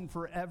I'll spend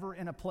forever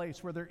in a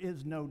place where there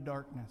is no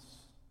darkness?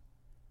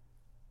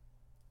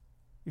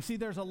 You see,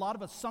 there's a lot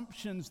of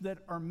assumptions that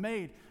are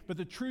made, but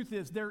the truth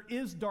is there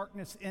is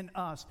darkness in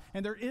us,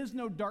 and there is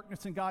no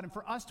darkness in God. And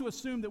for us to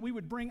assume that we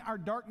would bring our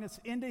darkness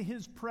into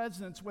his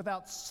presence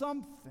without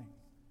something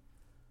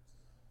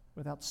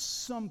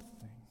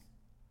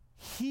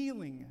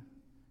healing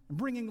and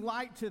bringing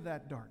light to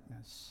that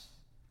darkness,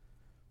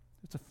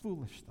 it's a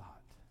foolish thought.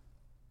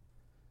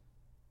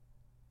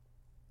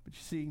 But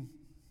you see,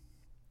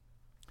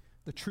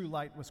 the true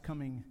light was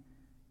coming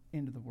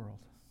into the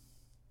world.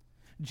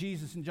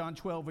 Jesus in John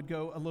 12 would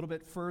go a little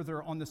bit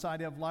further on this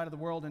idea of light of the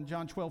world. In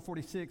John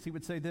 12:46, he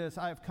would say this,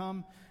 I have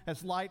come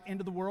as light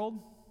into the world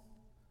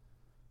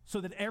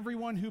so that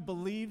everyone who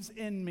believes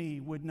in me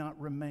would not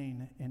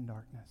remain in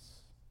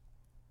darkness.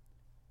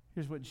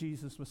 Here's what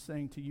Jesus was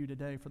saying to you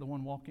today for the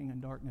one walking in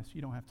darkness.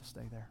 You don't have to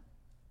stay there.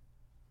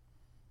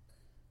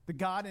 The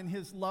God in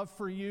his love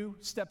for you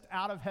stepped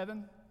out of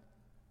heaven,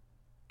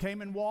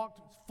 came and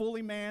walked,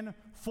 fully man,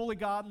 fully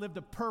God, lived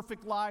a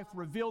perfect life,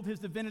 revealed his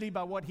divinity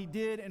by what he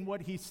did and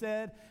what he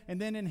said, and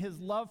then in his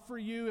love for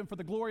you and for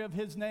the glory of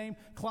his name,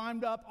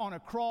 climbed up on a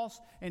cross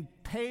and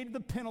paid the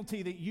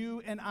penalty that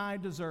you and I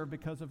deserve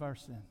because of our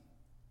sin.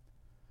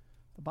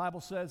 The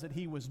Bible says that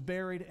he was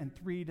buried, and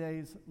 3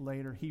 days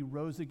later he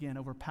rose again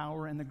over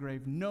power in the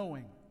grave,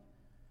 knowing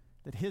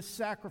that his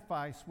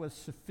sacrifice was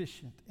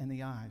sufficient in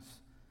the eyes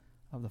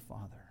of the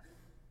Father.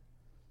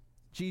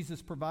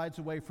 Jesus provides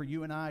a way for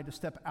you and I to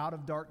step out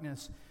of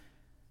darkness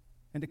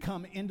and to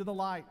come into the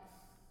light,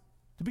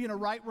 to be in a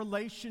right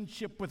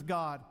relationship with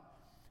God,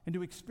 and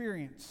to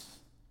experience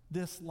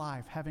this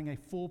life having a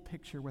full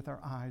picture with our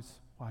eyes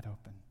wide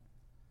open.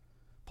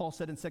 Paul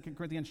said in 2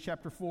 Corinthians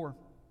chapter 4,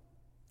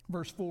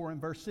 verse 4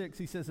 and verse 6,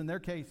 he says, in their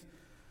case,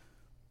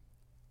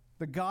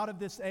 the God of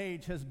this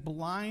age has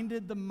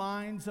blinded the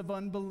minds of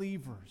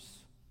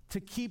unbelievers to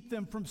keep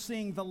them from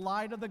seeing the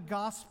light of the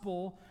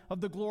gospel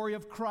of the glory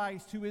of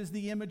Christ, who is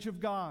the image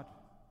of God.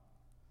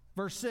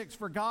 Verse 6,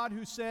 for God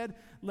who said,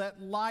 let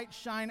light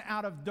shine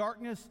out of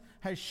darkness,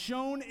 has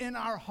shone in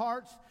our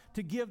hearts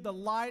to give the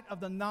light of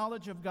the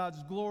knowledge of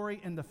God's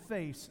glory in the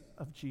face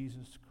of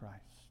Jesus Christ.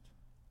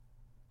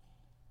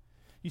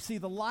 You see,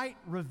 the light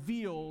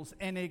reveals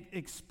and it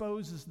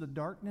exposes the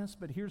darkness,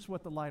 but here's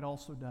what the light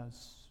also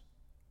does.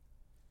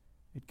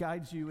 It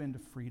guides you into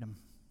freedom.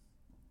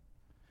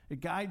 It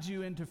guides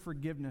you into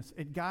forgiveness.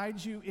 It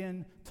guides you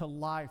into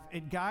life.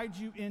 It guides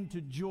you into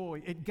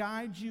joy. It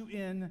guides you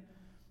into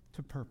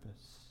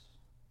purpose.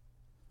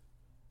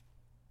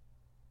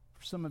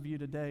 For some of you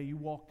today, you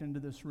walked into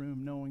this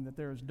room knowing that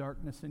there is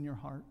darkness in your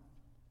heart.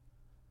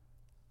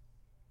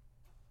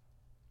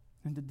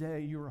 And today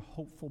you are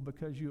hopeful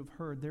because you have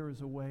heard there is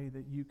a way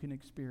that you can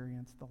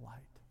experience the light.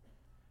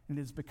 And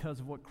it is because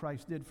of what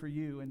Christ did for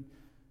you. And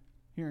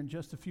here in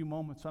just a few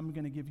moments, I'm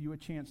going to give you a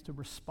chance to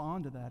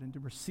respond to that and to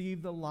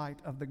receive the light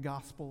of the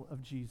gospel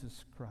of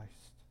Jesus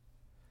Christ.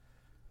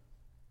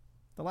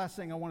 The last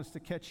thing I want us to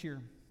catch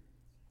here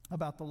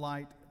about the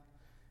light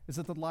is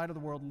that the light of the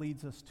world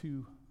leads us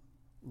to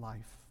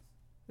life.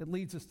 It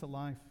leads us to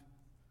life.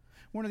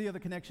 One of the other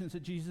connections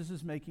that Jesus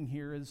is making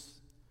here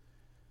is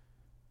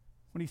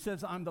when he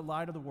says, I'm the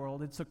light of the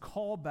world, it's a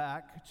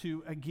callback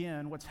to,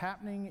 again, what's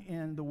happening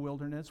in the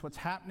wilderness, what's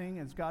happening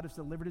as God has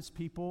delivered his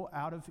people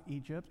out of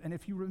Egypt. And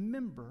if you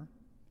remember,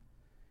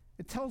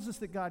 it tells us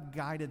that God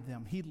guided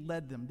them. He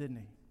led them, didn't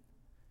he?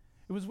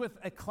 It was with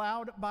a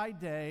cloud by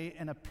day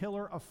and a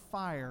pillar of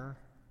fire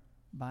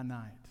by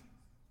night.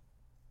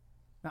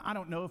 Now, I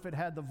don't know if it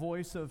had the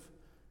voice of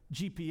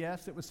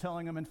GPS that was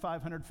telling them in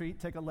 500 feet,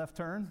 take a left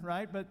turn,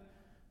 right? But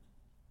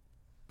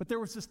there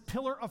was this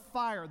pillar of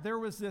fire. There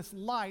was this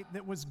light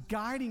that was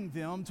guiding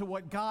them to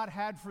what God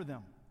had for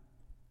them.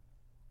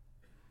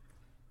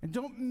 And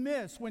don't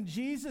miss when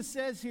Jesus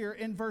says here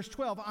in verse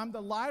 12, I'm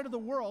the light of the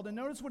world. And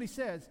notice what he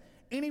says,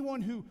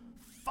 anyone who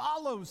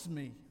follows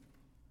me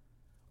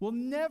will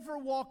never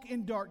walk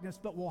in darkness,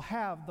 but will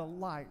have the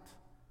light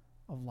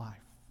of life.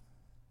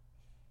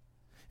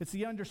 It's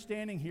the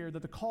understanding here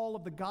that the call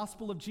of the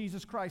gospel of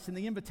Jesus Christ and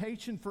the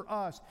invitation for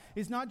us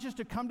is not just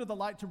to come to the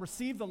light, to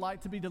receive the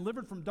light, to be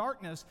delivered from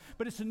darkness,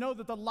 but it's to know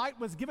that the light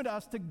was given to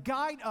us to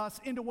guide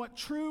us into what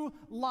true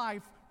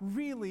life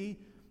really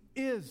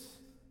is.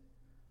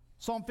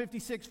 Psalm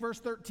 56, verse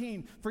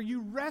 13, for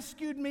you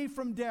rescued me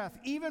from death,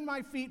 even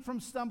my feet from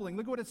stumbling.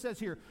 Look at what it says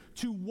here,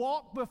 to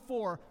walk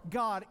before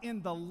God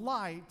in the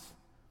light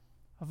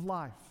of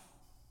life.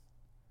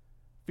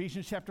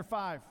 Ephesians chapter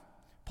 5.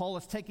 Paul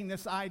is taking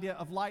this idea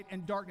of light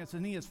and darkness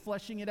and he is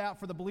fleshing it out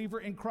for the believer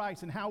in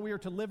Christ and how we are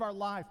to live our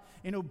life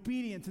in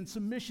obedience and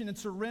submission and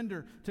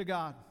surrender to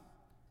God.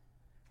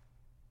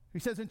 He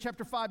says in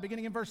chapter 5,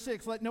 beginning in verse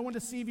 6, let no one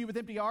deceive you with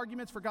empty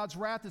arguments, for God's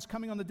wrath is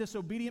coming on the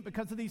disobedient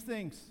because of these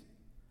things.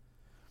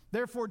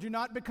 Therefore, do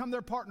not become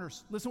their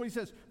partners. Listen to what he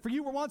says. For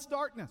you were once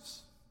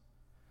darkness,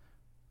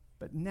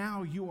 but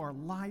now you are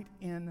light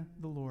in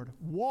the Lord.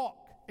 Walk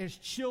as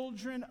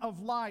children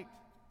of light.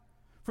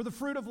 For the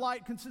fruit of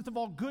light consists of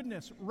all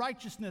goodness,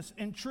 righteousness,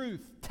 and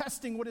truth,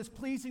 testing what is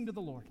pleasing to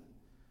the Lord.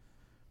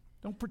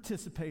 Don't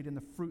participate in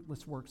the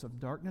fruitless works of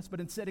darkness, but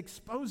instead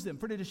expose them,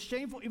 for it is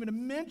shameful even to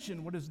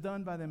mention what is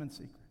done by them in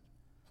secret.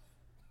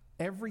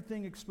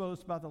 Everything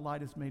exposed by the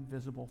light is made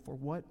visible, for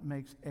what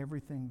makes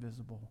everything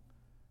visible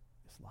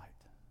is light.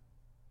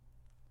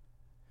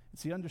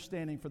 It's the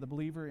understanding for the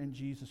believer in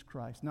Jesus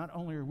Christ. Not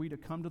only are we to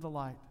come to the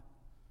light,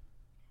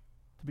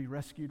 to be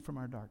rescued from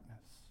our darkness,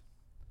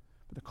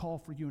 but the call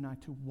for you and I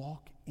to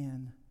walk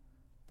in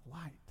the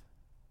light,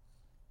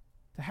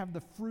 to have the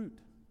fruit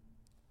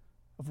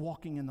of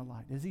walking in the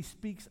light, as he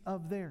speaks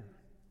of there,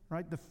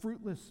 right? The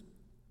fruit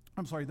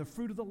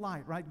of the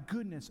light, right?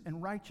 Goodness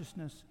and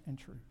righteousness and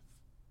truth.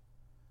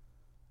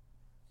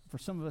 For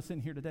some of us in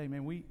here today,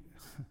 man, we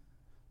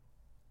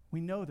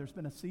know there's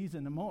been a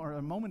season, or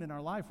a moment in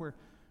our life where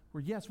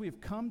yes, we have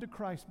come to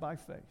Christ by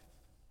faith.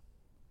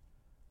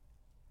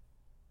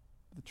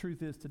 But the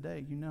truth is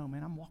today,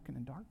 man, I'm walking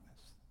in darkness.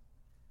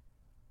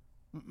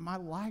 My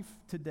life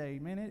today,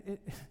 man, it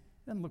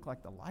doesn't look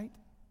like the light.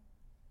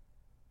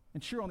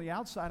 And sure, on the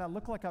outside, I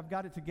look like I've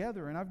got it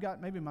together, and I've got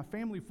maybe my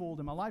family fooled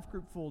and my life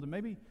group fooled, and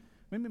maybe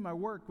my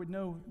work would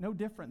know no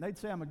different. They'd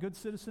say I'm a good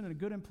citizen and a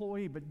good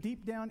employee, but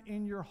deep down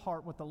in your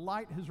heart, what the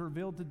light has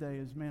revealed today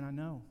is, man, I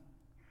know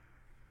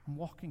I'm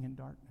walking in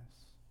darkness.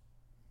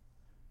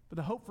 But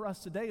the hope for us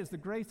today is the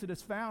grace that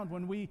is found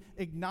when we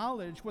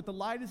acknowledge what the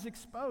light is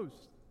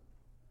exposed.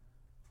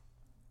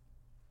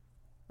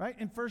 Right?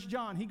 In 1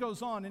 John, he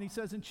goes on and he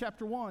says in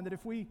chapter 1 that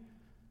if we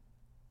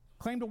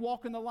claim to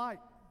walk in the light,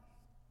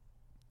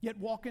 yet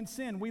walk in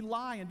sin, we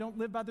lie and don't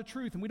live by the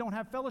truth, and we don't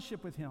have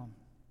fellowship with him.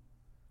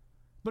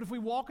 But if we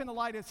walk in the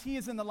light as he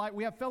is in the light,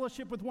 we have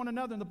fellowship with one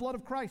another. And the blood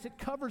of Christ, it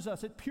covers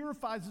us, it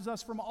purifies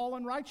us from all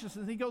unrighteousness.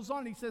 And he goes on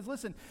and he says,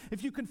 listen,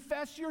 if you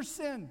confess your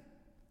sin,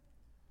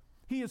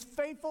 he is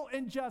faithful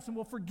and just and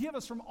will forgive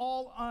us from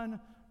all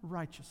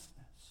unrighteousness.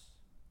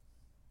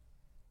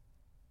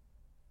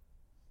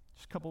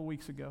 Just a couple of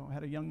weeks ago, I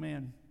had a young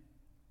man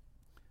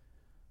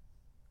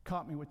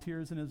caught me with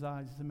tears in his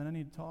eyes. He said, man, I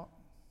need to talk.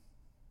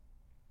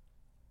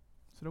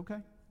 I said, okay.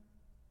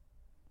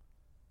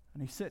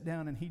 And he sat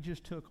down and he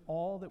just took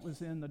all that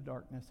was in the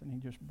darkness and he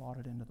just brought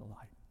it into the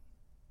light.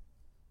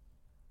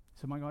 He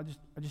said, Michael,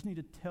 I just need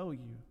to tell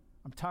you,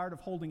 I'm tired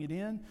of holding it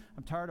in.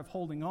 I'm tired of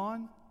holding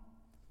on. I'm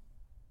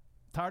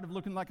tired of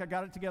looking like I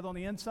got it together on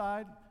the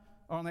inside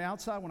or on the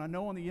outside when I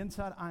know on the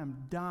inside I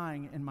am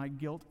dying in my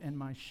guilt and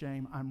my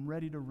shame. I'm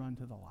ready to run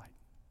to the light.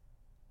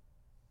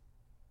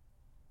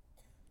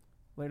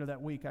 Later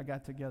that week, I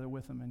got together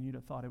with him, and you'd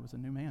have thought it was a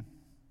new man.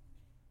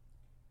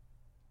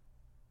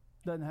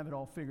 Doesn't have it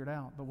all figured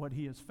out, but what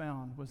he has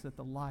found was that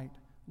the light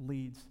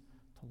leads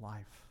to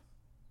life.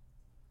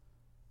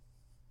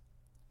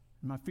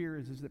 And my fear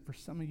is that for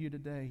some of you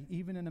today,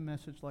 even in a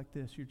message like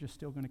this, you're just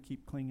still going to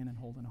keep clinging and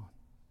holding on.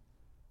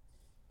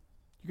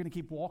 You're going to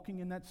keep walking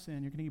in that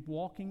sin. You're going to keep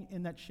walking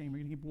in that shame. You're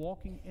going to keep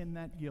walking in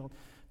that guilt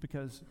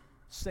because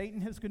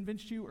Satan has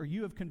convinced you, or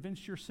you have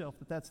convinced yourself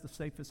that that's the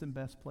safest and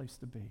best place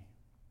to be.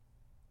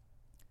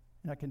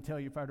 And I can tell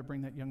you, if I were to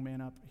bring that young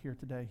man up here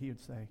today, he would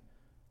say,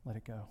 let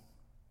it go.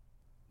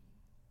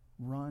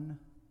 Run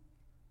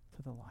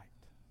to the light.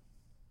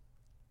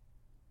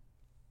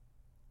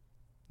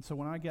 And so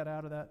when I got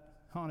out of that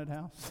haunted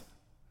house,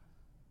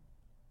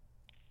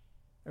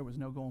 there was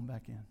no going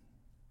back in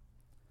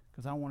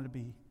because I wanted to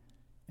be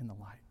in the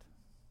light.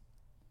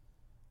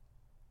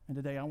 And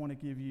today I want to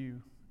give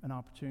you an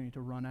opportunity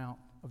to run out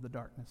of the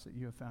darkness that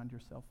you have found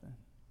yourself in.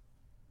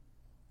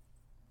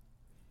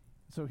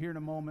 So here in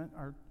a moment,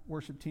 our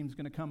worship team is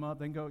going to come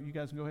up. You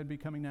guys can go ahead and be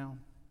coming now.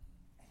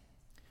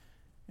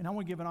 And I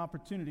want to give an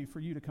opportunity for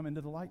you to come into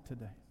the light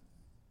today.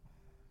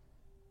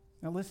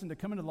 Now listen, to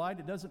come into the light,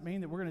 it doesn't mean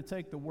that we're going to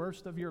take the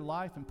worst of your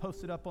life and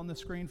post it up on the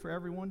screen for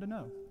everyone to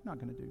know. We're not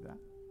going to do that.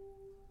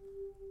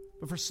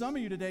 But for some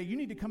of you today, you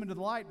need to come into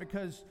the light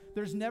because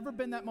there's never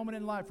been that moment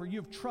in life where you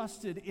have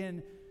trusted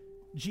in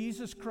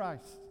Jesus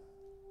Christ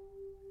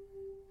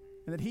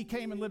and that he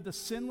came and lived a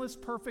sinless,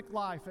 perfect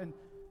life and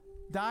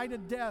died a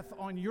death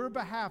on your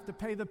behalf to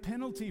pay the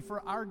penalty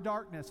for our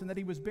darkness, and that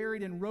he was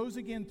buried and rose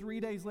again 3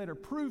 days later,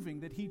 proving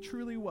that he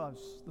truly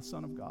was the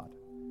Son of God.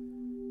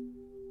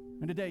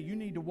 And today you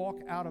need to walk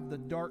out of the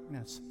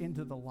darkness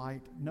into the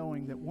light,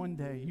 knowing that one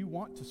day you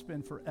want to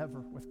spend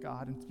forever with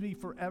God and to be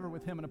forever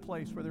with him in a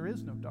place where there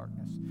is no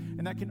darkness.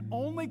 And that can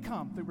only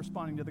come through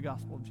responding to the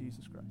gospel of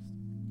Jesus Christ.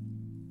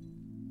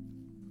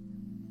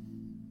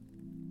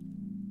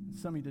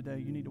 Some of you today,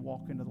 you need to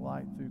walk into the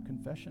light through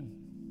confession.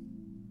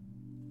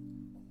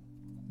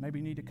 Maybe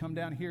you need to come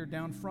down here,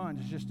 down front.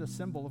 It's just a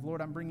symbol of,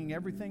 Lord, I'm bringing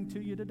everything to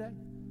you today.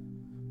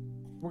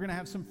 We're going to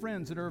have some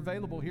friends that are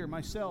available here.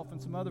 Myself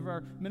and some other of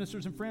our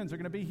ministers and friends are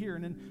going to be here.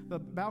 And in the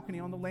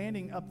balcony on the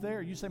landing up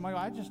there, you say, Michael,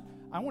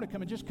 I want to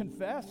come and just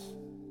confess.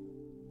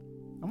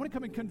 I want to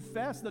come and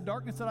confess the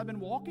darkness that I've been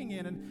walking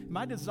in. And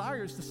my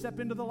desire is to step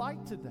into the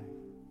light today.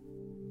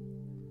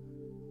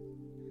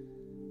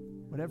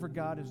 Whatever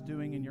God is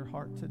doing in your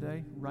heart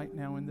today, right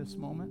now in this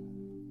moment,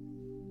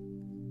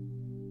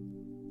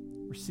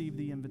 receive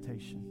the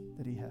invitation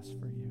that he has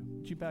for you.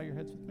 Would you bow your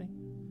heads with me?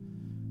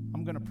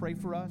 I'm going to pray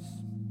for us.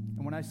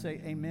 And when I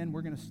say amen,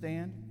 we're going to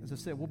stand. As I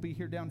said, we'll be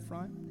here down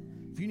front.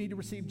 If you need to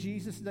receive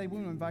Jesus today, we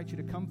want to invite you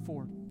to come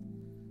forward.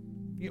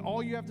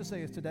 All you have to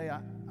say is, today,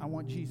 I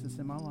want Jesus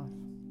in my life.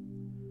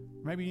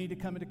 Maybe you need to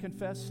come in to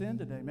confess sin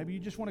today. Maybe you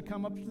just want to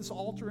come up to this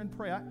altar and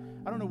pray. I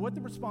don't know what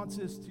the response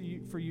is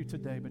for you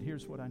today, but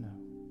here's what I know.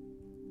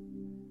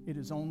 It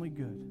is only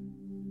good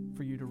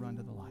for you to run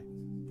to the light.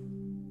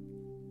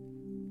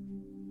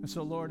 And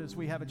so, Lord, as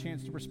we have a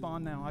chance to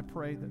respond now, I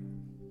pray that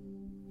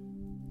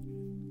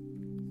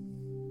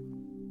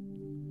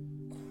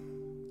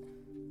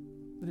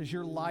as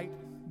your light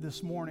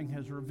this morning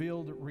has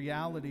revealed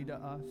reality to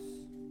us,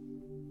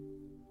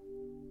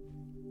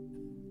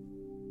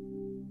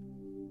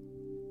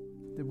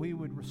 that we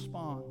would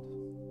respond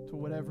to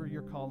whatever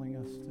you're calling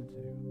us to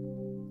do.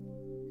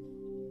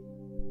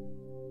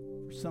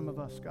 For For some of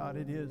us, God,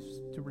 it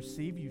is to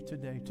receive you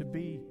today, to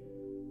be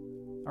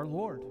our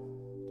Lord,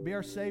 to be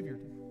our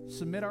Savior, to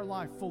submit our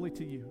life fully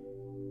to you.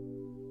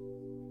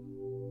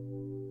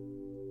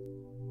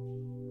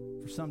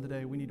 For some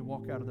today, we need to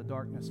walk out of the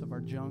darkness of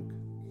our junk,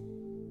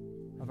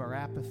 of our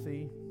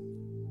apathy,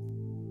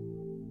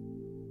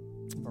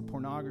 of our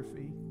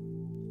pornography,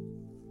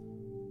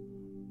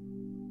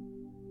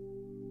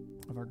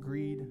 of our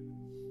greed.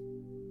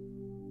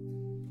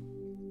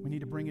 We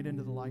need to bring it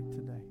into the light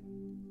today.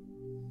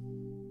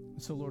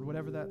 And so, Lord,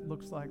 whatever that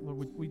looks like, Lord,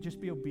 would we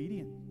just be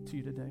obedient to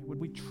you today?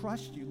 Would we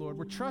trust you, Lord?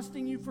 We're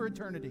trusting you for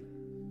eternity.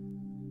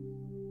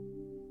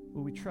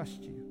 Will we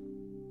trust you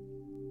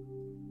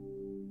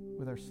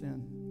with our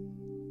sin?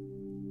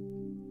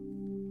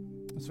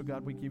 And so,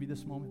 God, we give you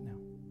this moment now.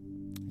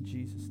 In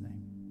Jesus'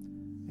 name,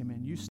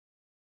 amen. You